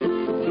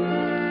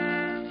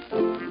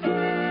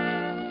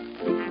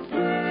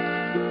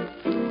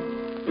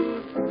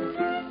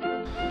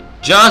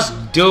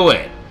Just do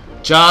it.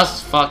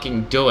 Just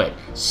fucking do it.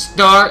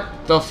 Start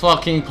the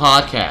fucking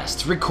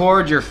podcast.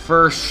 Record your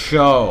first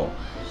show.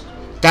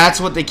 That's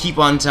what they keep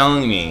on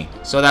telling me.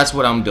 So that's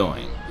what I'm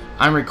doing.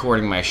 I'm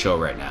recording my show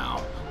right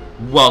now.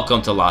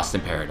 Welcome to Lost in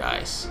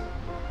Paradise.